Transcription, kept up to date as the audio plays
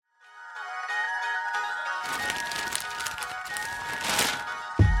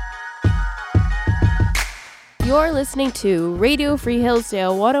You're listening to Radio Free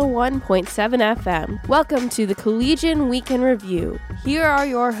Hillsdale 101.7 FM. Welcome to the Collegian Week in Review. Here are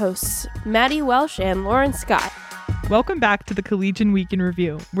your hosts, Maddy, Welsh, and Lauren Scott. Welcome back to the Collegian Week in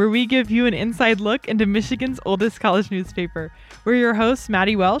Review, where we give you an inside look into Michigan's oldest college newspaper. We're your hosts,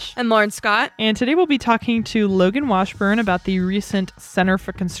 Maddy Welsh and Lauren Scott. And today we'll be talking to Logan Washburn about the recent Center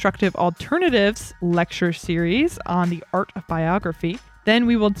for Constructive Alternatives lecture series on the art of biography. Then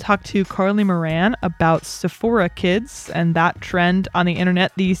we will talk to Carly Moran about Sephora kids and that trend on the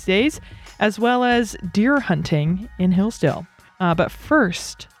internet these days, as well as deer hunting in Hillsdale. But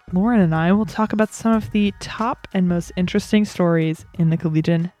first, Lauren and I will talk about some of the top and most interesting stories in the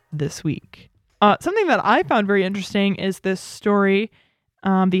Collegian this week. Something that I found very interesting is this story.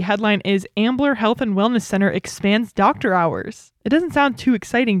 The headline is Ambler Health and Wellness Center expands doctor hours. It doesn't sound too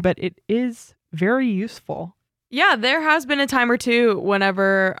exciting, but it is very useful. Yeah, there has been a time or two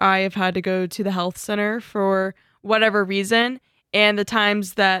whenever I have had to go to the health center for whatever reason. And the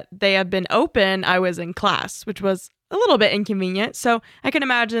times that they have been open, I was in class, which was a little bit inconvenient. So I can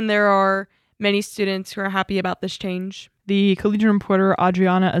imagine there are many students who are happy about this change. The Collegian reporter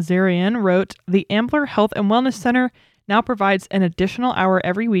Adriana Azarian wrote, "The Ambler Health and Wellness Center now provides an additional hour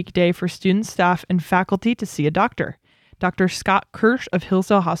every weekday for students, staff, and faculty to see a doctor. Dr. Scott Kirsch of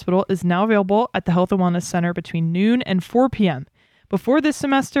Hillsdale Hospital is now available at the Health and Wellness Center between noon and 4 p.m. Before this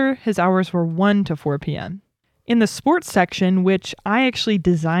semester, his hours were 1 to 4 p.m. In the sports section, which I actually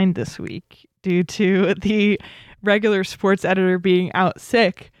designed this week due to the regular sports editor being out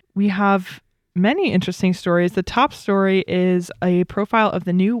sick, we have many interesting stories. The top story is a profile of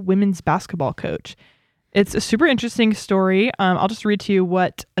the new women's basketball coach. It's a super interesting story. I'll just read to you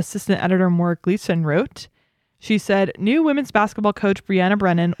what assistant editor Maura Gleason wrote. She said, "New women's basketball coach Brianna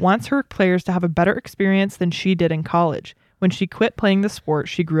Brennan wants her players to have a better experience than she did in college, when she quit playing the sport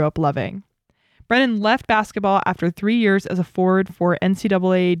she grew up loving." Brennan left basketball after 3 years as a forward for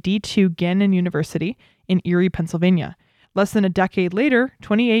NCAA D2 Gannon University in Erie, Pennsylvania. Less than a decade later,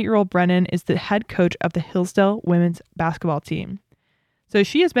 28-year-old Brennan is the head coach of the Hillsdale women's basketball team. So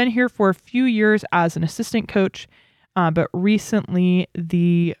she has been here for a few years as an assistant coach, but recently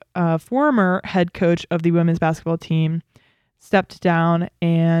the former head coach of the women's basketball team stepped down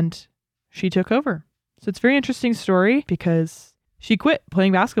and she took over. So it's a very interesting story because she quit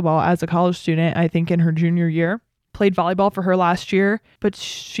playing basketball as a college student, I think in her junior year. Played volleyball for her last year, but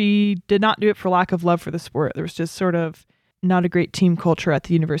she did not do it for lack of love for the sport. There was just sort of not a great team culture at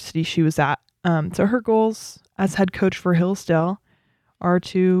the university she was at. So her goals as head coach for Hillsdale are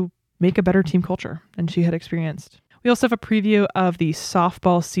to make a better team culture than she had experienced. We also have a preview of the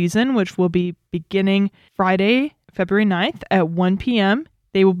softball season, which will be beginning Friday, February 9th at 1 p.m.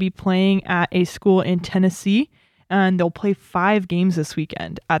 They will be playing at a school in Tennessee, and they'll play 5 games this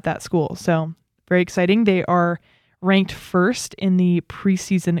weekend at that school. So very exciting. They are ranked first in the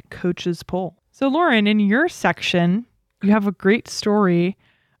preseason coaches poll. So Lauren, in your section, you have a great story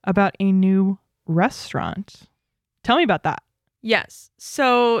about a new restaurant. Tell me about that. Yes.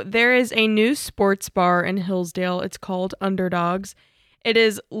 So there is a new sports bar in Hillsdale. It's called Underdogs. It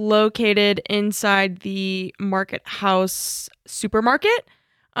is located inside the Market House supermarket.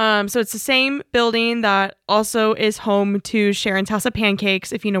 So it's the same building that also is home to Sharon's House of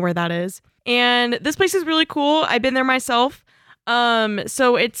Pancakes, if you know where that is. And this place is really cool. I've been there myself.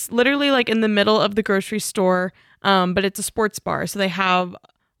 So it's literally like in the middle of the grocery store, but it's a sports bar. So they have a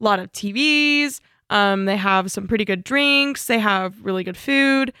lot of TVs. They have some pretty good drinks. They have really good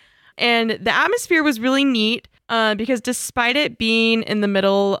food. And the atmosphere was really neat because despite it being in the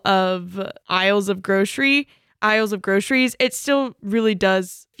middle of aisles of groceries, it still really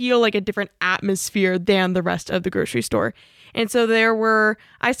does feel like a different atmosphere than the rest of the grocery store. And so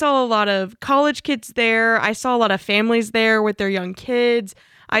I saw a lot of college kids there. I saw a lot of families there with their young kids.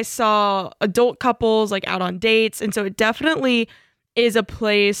 I saw adult couples like out on dates. And so it definitely is a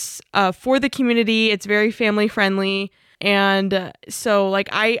place for the community. It's very family friendly. And so like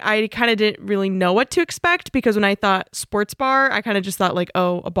I kind of didn't really know what to expect because when I thought sports bar, I kind of just thought like,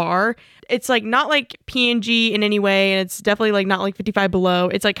 oh, a bar. It's like not like P&G in any way. And it's definitely like not like 55 Below.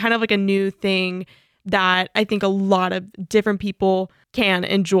 It's like kind of like a new thing that I think a lot of different people can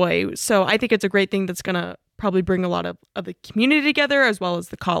enjoy. So I think it's a great thing that's going to probably bring a lot of the community together as well as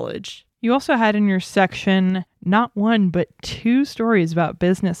the college. You also had in your section not one, but 2 stories about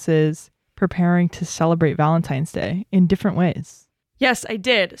businesses preparing to celebrate Valentine's Day in different ways. Yes, I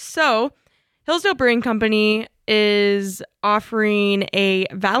did. So Hillsdale Brewing Company is offering a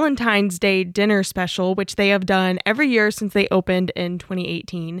Valentine's Day dinner special, which they have done every year since they opened in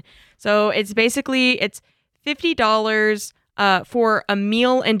 2018. So it's $50 for a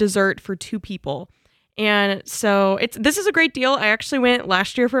meal and dessert for 2 people. And so this is a great deal. I actually went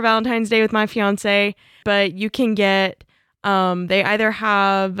last year for Valentine's Day with my fiance, but you can get, they either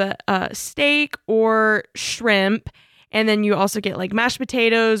have steak or shrimp. And then you also get like mashed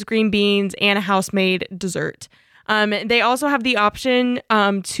potatoes, green beans, and a house-made dessert. They also have the option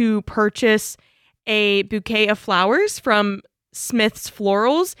to purchase a bouquet of flowers from Smith's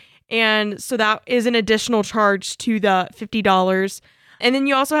Florals. And so that is an additional charge to the $50. And then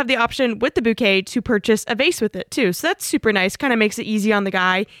you also have the option with the bouquet to purchase a vase with it too. So that's super nice. Kind of makes it easy on the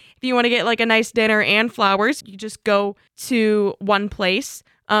guy. If you want to get like a nice dinner and flowers, you just go to one place.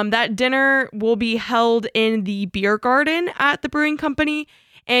 That dinner will be held in the beer garden at the brewing company,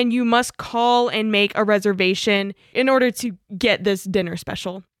 and you must call and make a reservation in order to get this dinner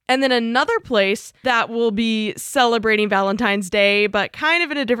special. And then another place that will be celebrating Valentine's Day, but kind of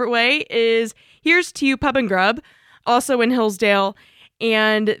in a different way, is Here's to You Pub and Grub, also in Hillsdale.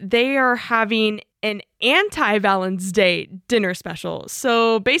 And they are having an anti-Valentine's Day dinner special.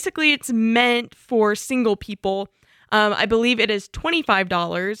 So basically it's meant for single people. I believe it is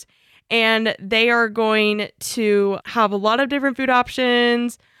 $25. And they are going to have a lot of different food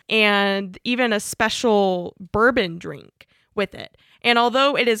options and even a special bourbon drink with it. And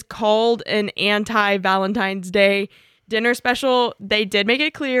although it is called an anti-Valentine's Day dinner special, they did make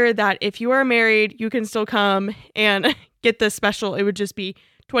it clear that if you are married, you can still come and get this special. It would just be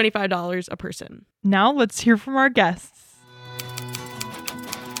 $25 a person. Now let's hear from our guests.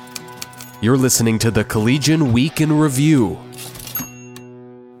 You're listening to the Collegian Week in Review.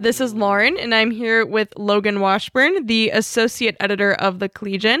 This is Lauren, and I'm here with Logan Washburn, the associate editor of the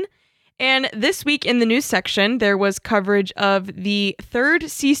Collegian. And this week in the news section, there was coverage of the third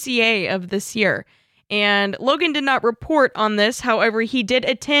CCA of this year. And Logan did not report on this. However, he did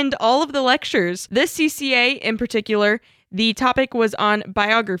attend all of the lectures. This CCA in particular, the topic was on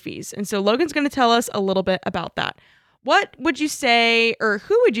biographies. And so Logan's going to tell us a little bit about that. What would you say, or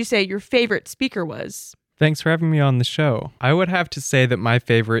who would you say your favorite speaker was? Thanks for having me on the show. I would have to say that my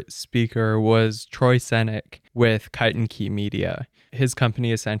favorite speaker was Troy Senik with Kite and Key Media. His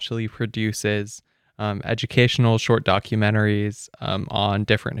company essentially produces educational short documentaries on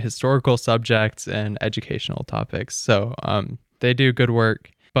different historical subjects and educational topics. So they do good work.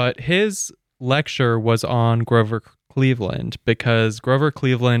 But his lecture was on Grover Cleveland because Grover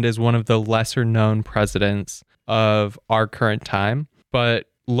Cleveland is one of the lesser known presidents of our current time. But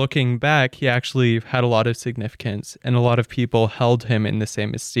looking back, he actually had a lot of significance, and a lot of people held him in the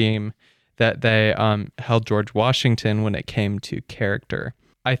same esteem that they held George Washington when it came to character.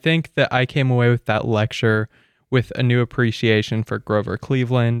 I think that I came away with that lecture with a new appreciation for Grover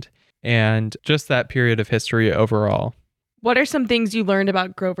Cleveland and just that period of history overall. What are some things you learned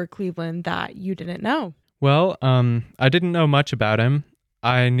about Grover Cleveland that you didn't know? Well, I didn't know much about him.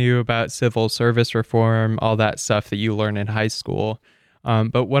 I knew about civil service reform, all that stuff that you learn in high school.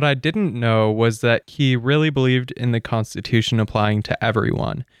 But what I didn't know was that he really believed in the Constitution applying to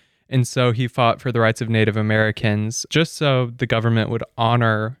everyone. And so he fought for the rights of Native Americans just so the government would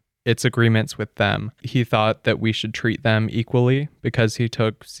honor its agreements with them. He thought that we should treat them equally because he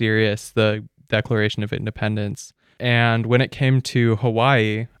took serious the Declaration of Independence. And when it came to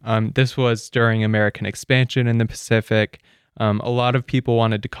Hawaii, this was during American expansion in the Pacific. A lot of people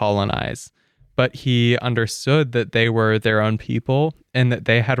wanted to colonize, but he understood that they were their own people and that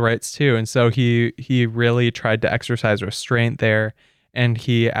they had rights too. And so he really tried to exercise restraint there, and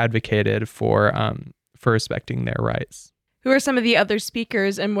he advocated for respecting their rights. Who are some of the other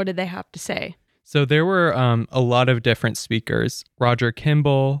speakers, and what did they have to say? So there were a lot of different speakers: Roger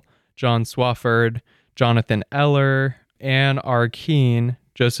Kimball, John Swafford, Jonathan Eller, Ann R. Keene,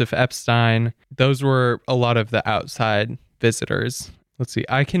 Joseph Epstein. Those were a lot of the outside visitors. Let's see,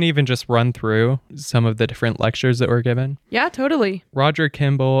 I can even just run through some of the different lectures that were given. Yeah, totally. Roger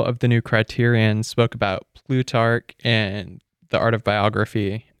Kimball of the New Criterion spoke about Plutarch and the art of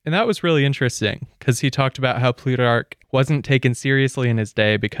biography. And that was really interesting because he talked about how Plutarch wasn't taken seriously in his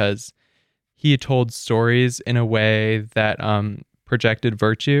day because he told stories in a way that projected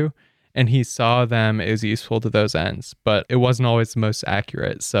virtue, and he saw them as useful to those ends, but it wasn't always the most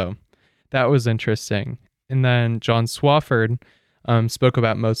accurate. So that was interesting. And then John Swafford spoke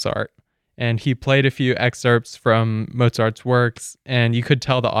about Mozart, and he played a few excerpts from Mozart's works, and you could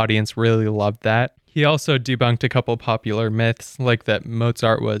tell the audience really loved that. He also debunked a couple popular myths, like that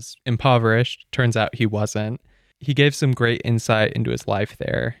Mozart was impoverished. Turns out he wasn't. He gave some great insight into his life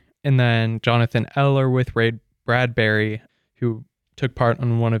there. And then Jonathan Eller with Ray Bradbury, who took part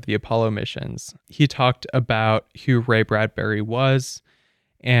on one of the Apollo missions. He talked about who Ray Bradbury was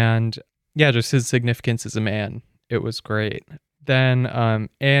and, yeah, just his significance as a man. It was great. Then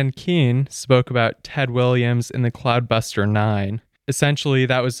Ann Keene spoke about Ted Williams in the Cloudbuster 9. Essentially,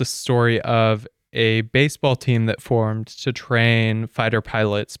 that was the story of a baseball team that formed to train fighter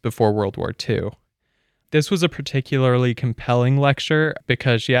pilots before World War II. This was a particularly compelling lecture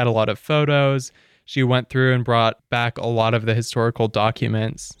because she had a lot of photos. She went through and brought back a lot of the historical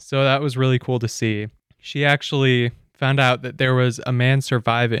documents. So that was really cool to see. She actually found out that there was a man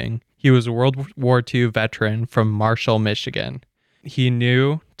surviving. He was a World War II veteran from Marshall, Michigan. He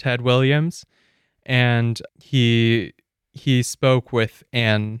knew Ted Williams, and he spoke with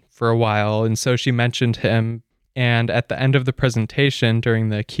Anne for a while, and so she mentioned him. And at the end of the presentation, during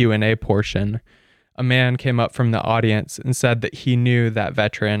the Q&A portion, a man came up from the audience and said that he knew that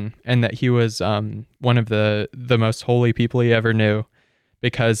veteran and that he was one of the most holy people he ever knew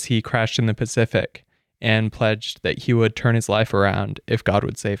because he crashed in the Pacific and pledged that he would turn his life around if God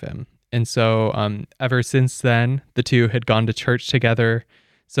would save him. And so ever since then, the two had gone to church together.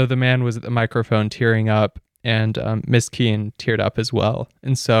 So the man was at the microphone tearing up, and Miss Keene teared up as well.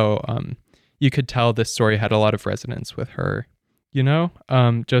 And so you could tell this story had a lot of resonance with her. You know,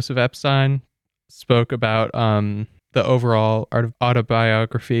 Joseph Epstein spoke about the overall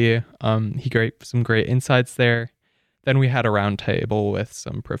autobiography. He gave some great insights there. Then we had a round table with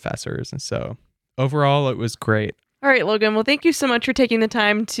some professors. And so overall, it was great. All right, Logan. Well, thank you so much for taking the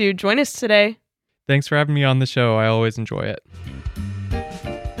time to join us today. Thanks for having me on the show. I always enjoy it.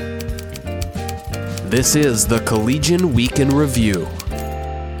 This is the Collegian Week in Review.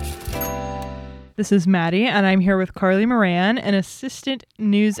 This is Maddy, and I'm here with Carly Moran, an assistant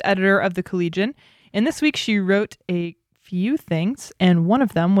news editor of the Collegian. And this week she wrote a few things, and one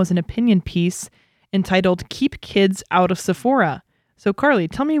of them was an opinion piece entitled Keep Kids Out of Sephora. So Carly,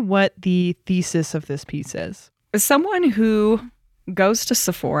 tell me what the thesis of this piece is. As someone who goes to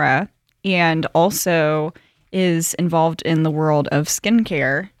Sephora and also is involved in the world of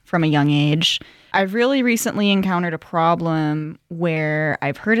skincare from a young age, I've really recently encountered a problem where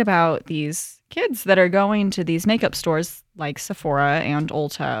I've heard about these kids that are going to these makeup stores like Sephora and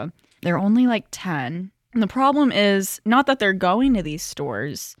Ulta. They're only like 10. And the problem is not that they're going to these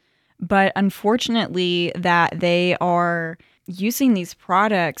stores, but unfortunately that they are using these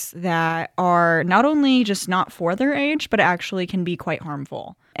products that are not only just not for their age, but actually can be quite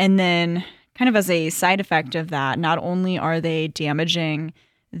harmful. And then kind of as a side effect of that, not only are they damaging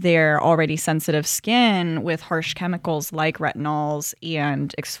their already sensitive skin with harsh chemicals like retinols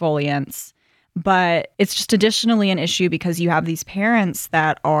and exfoliants, but it's just additionally an issue because you have these parents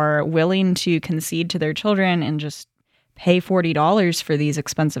that are willing to concede to their children and just pay $40 for these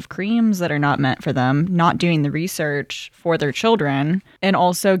expensive creams that are not meant for them, not doing the research for their children, and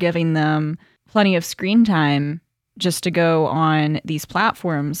also giving them plenty of screen time just to go on these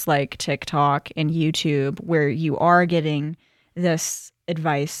platforms like TikTok and YouTube, where you are getting this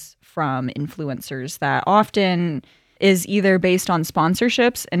advice from influencers that often is either based on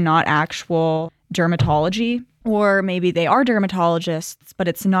sponsorships and not actual dermatology, or maybe they are dermatologists, but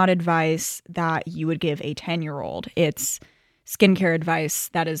it's not advice that you would give a 10-year-old. It's skincare advice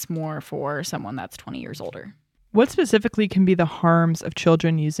that is more for someone that's 20 years older. What specifically can be the harms of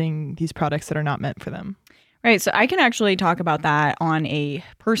children using these products that are not meant for them? Right. So I can actually talk about that on a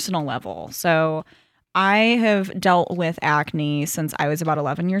personal level. So I have dealt with acne since I was about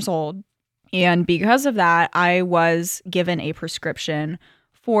 11 years old. And because of that, I was given a prescription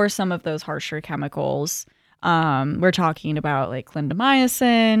for some of those harsher chemicals. We're talking about like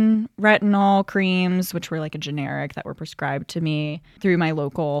clindamycin, retinol creams, which were like a generic that were prescribed to me through my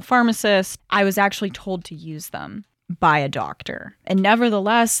local pharmacist. I was actually told to use them by a doctor. And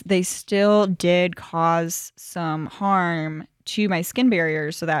nevertheless, they still did cause some harm to my skin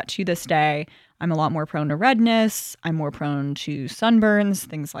barriers, so that to this day, I'm a lot more prone to redness. I'm more prone to sunburns,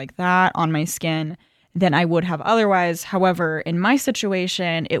 things like that on my skin than I would have otherwise. However, in my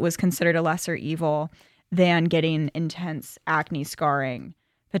situation, it was considered a lesser evil than getting intense acne scarring,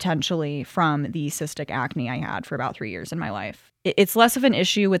 potentially from the cystic acne I had for about 3 years in my life. It's less of an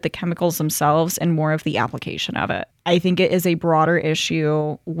issue with the chemicals themselves and more of the application of it. I think it is a broader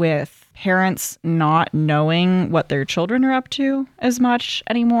issue with parents not knowing what their children are up to as much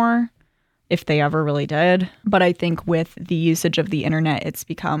anymore, if they ever really did. But I think with the usage of the internet, it's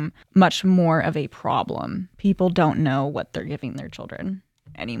become much more of a problem. People don't know what they're giving their children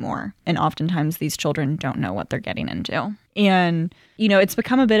anymore. And oftentimes these children don't know what they're getting into. And, you know, it's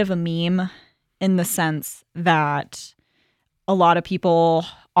become a bit of a meme in the sense that a lot of people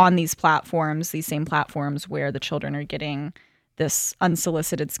on these platforms, these same platforms where the children are getting this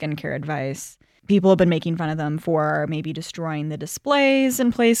unsolicited skincare advice, people have been making fun of them for maybe destroying the displays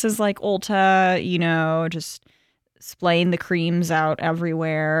in places like Ulta, you know, just splaying the creams out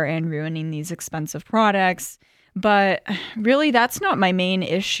everywhere and ruining these expensive products. But really, that's not my main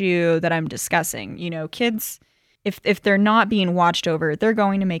issue that I'm discussing. You know, kids, if they're not being watched over, they're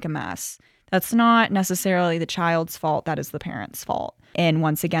going to make a mess. That's not necessarily the child's fault. That is the parent's fault. And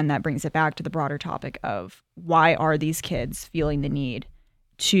once again, that brings it back to the broader topic of why are these kids feeling the need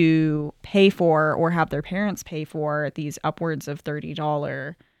to pay for or have their parents pay for these upwards of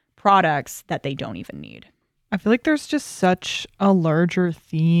 $30 products that they don't even need. I feel like there's just such a larger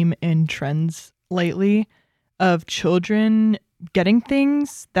theme in trends lately of children getting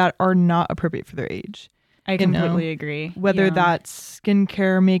things that are not appropriate for their age. I completely agree. Whether that's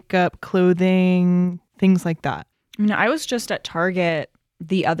skincare, makeup, clothing, things like that. I mean, I was just at Target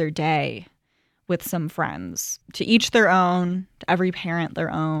the other day with some friends. To each their own, to every parent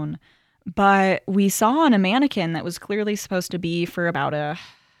their own. But we saw on a mannequin that was clearly supposed to be for about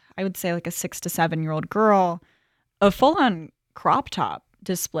I would say like a 6 to 7 year old girl, a full-on crop top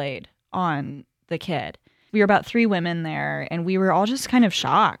displayed on the kid. We were about 3 women there, and we were all just kind of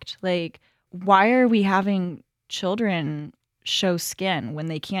shocked. Like, why are we having children show skin when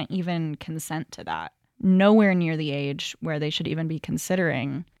they can't even consent to that? Nowhere near the age where they should even be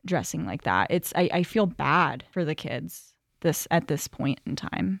considering dressing like that. I feel bad for the kids at this point in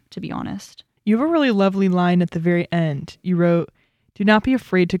time, to be honest. You have a really lovely line at the very end. You wrote, "Do not be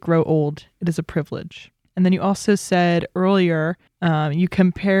afraid to grow old. It is a privilege." And then you also said earlier, you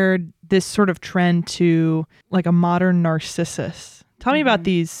compared this sort of trend to like a modern Narcissus. Tell me about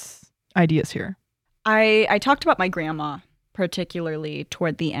these ideas here. I talked about my grandma, particularly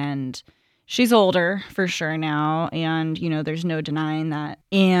toward the end. She's older for sure now, and, you know, there's no denying that.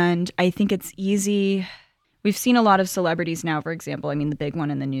 And I think it's easy. We've seen a lot of celebrities now, for example. I mean, the big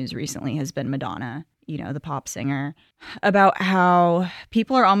one in the news recently has been Madonna, you know, the pop singer, about how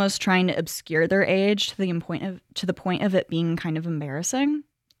people are almost trying to obscure their age to the point of it being kind of embarrassing.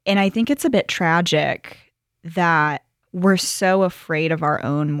 And I think it's a bit tragic that we're so afraid of our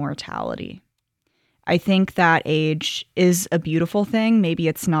own mortality. I think that age is a beautiful thing. Maybe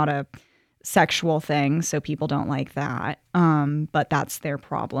it's not a sexual thing, so people don't like that. But that's their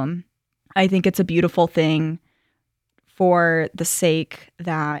problem. I think it's a beautiful thing for the sake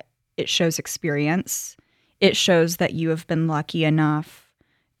that it shows experience. It shows that you have been lucky enough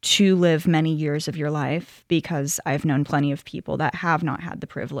to live many years of your life, because I've known plenty of people that have not had the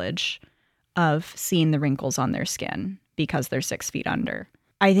privilege of seeing the wrinkles on their skin because they're 6 feet under.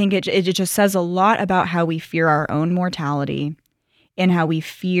 I think it just says a lot about how we fear our own mortality and how we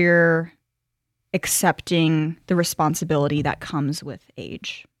fear accepting the responsibility that comes with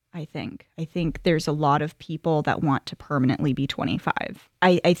age. I think there's a lot of people that want to permanently be 25.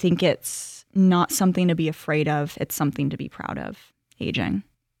 I think it's not something to be afraid of. It's something to be proud of, aging.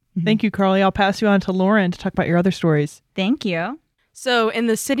 Thank you, Carly. I'll pass you on to Lauren to talk about your other stories. Thank you. So in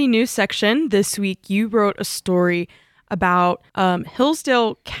the city news section this week, you wrote a story about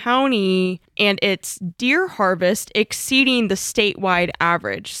Hillsdale County and its deer harvest exceeding the statewide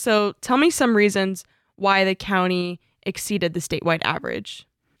average. So tell me some reasons why the county exceeded the statewide average.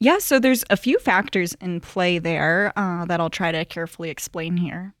 Yeah, so there's a few factors in play there that I'll try to carefully explain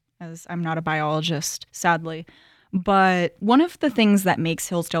here, as I'm not a biologist, sadly. But one of the things that makes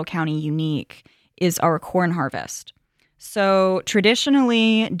Hillsdale County unique is our corn harvest. So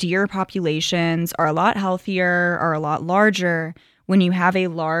traditionally, deer populations are a lot healthier, are a lot larger when you have a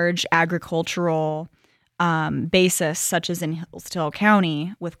large agricultural basis, such as in Hillsdale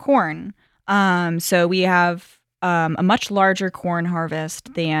County with corn. So we have a much larger corn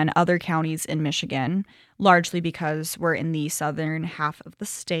harvest than other counties in Michigan, largely because we're in the southern half of the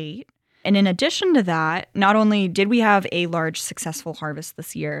state. And in addition to that, not only did we have a large successful harvest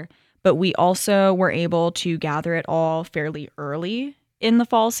this year, but we also were able to gather it all fairly early in the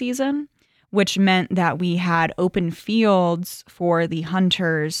fall season, which meant that we had open fields for the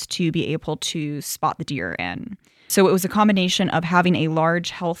hunters to be able to spot the deer in. So it was a combination of having a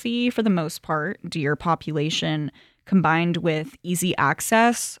large, healthy, for the most part, deer population combined with easy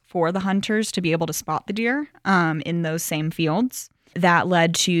access for the hunters to be able to spot the deer in those same fields. That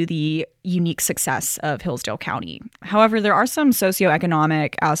led to the unique success of Hillsdale County. However, there are some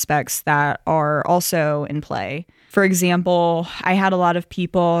socioeconomic aspects that are also in play. For example, I had a lot of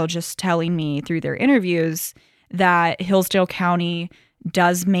people just telling me through their interviews that Hillsdale County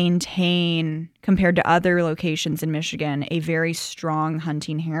does maintain, compared to other locations in Michigan, a very strong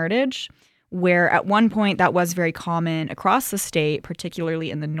hunting heritage, where at one point that was very common across the state,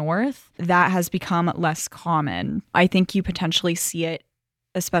 particularly in the north. That has become less common. I think you potentially see it,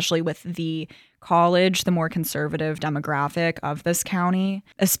 especially with the college, the more conservative demographic of this county,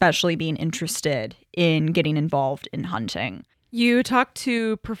 especially being interested in getting involved in hunting. You talked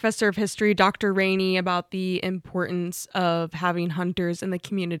to Professor of History, Dr. Rainey, about the importance of having hunters in the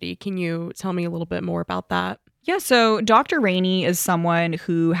community. Can you tell me a little bit more about that? Yeah, so Dr. Rainey is someone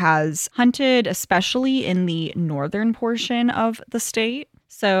who has hunted, especially in the northern portion of the state.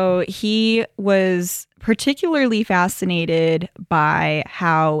 So he was particularly fascinated by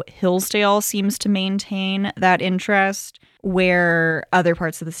how Hillsdale seems to maintain that interest, where other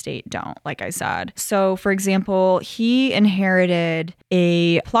parts of the state don't, like I said. So, for example, he inherited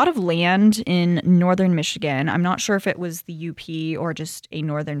a plot of land in northern Michigan. I'm not sure if it was the UP or just a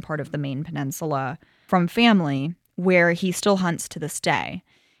northern part of the Maine Peninsula from family, where he still hunts to this day.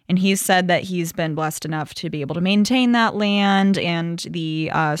 And he's said that he's been blessed enough to be able to maintain that land and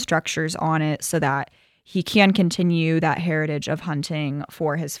the structures on it so that he can continue that heritage of hunting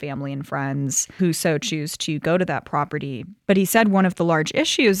for his family and friends who so choose to go to that property. But he said one of the large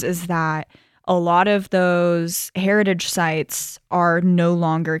issues is that a lot of those heritage sites are no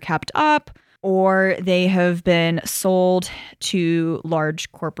longer kept up, or they have been sold to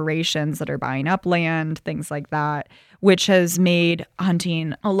large corporations that are buying up land, things like that, which has made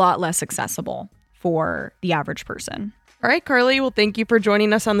hunting a lot less accessible for the average person. All right, Carly. Well, thank you for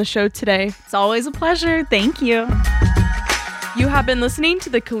joining us on the show today. It's always a pleasure. Thank you. You have been listening to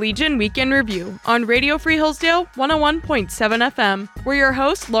the Collegian Weekend Review on Radio Free Hillsdale 101.7 FM. We're your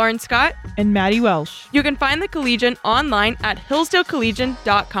hosts, Lauren Scott And Maddy Welsh. You can find the Collegian online at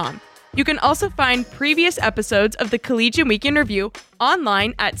hillsdalecollegian.com. You can also find previous episodes of the Collegian Weekend Review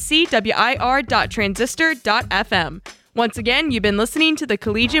online at cwir.transistor.fm. Once again, you've been listening to the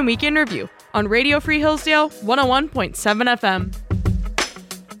Collegian Weekend Review on Radio Free Hillsdale 101.7 FM.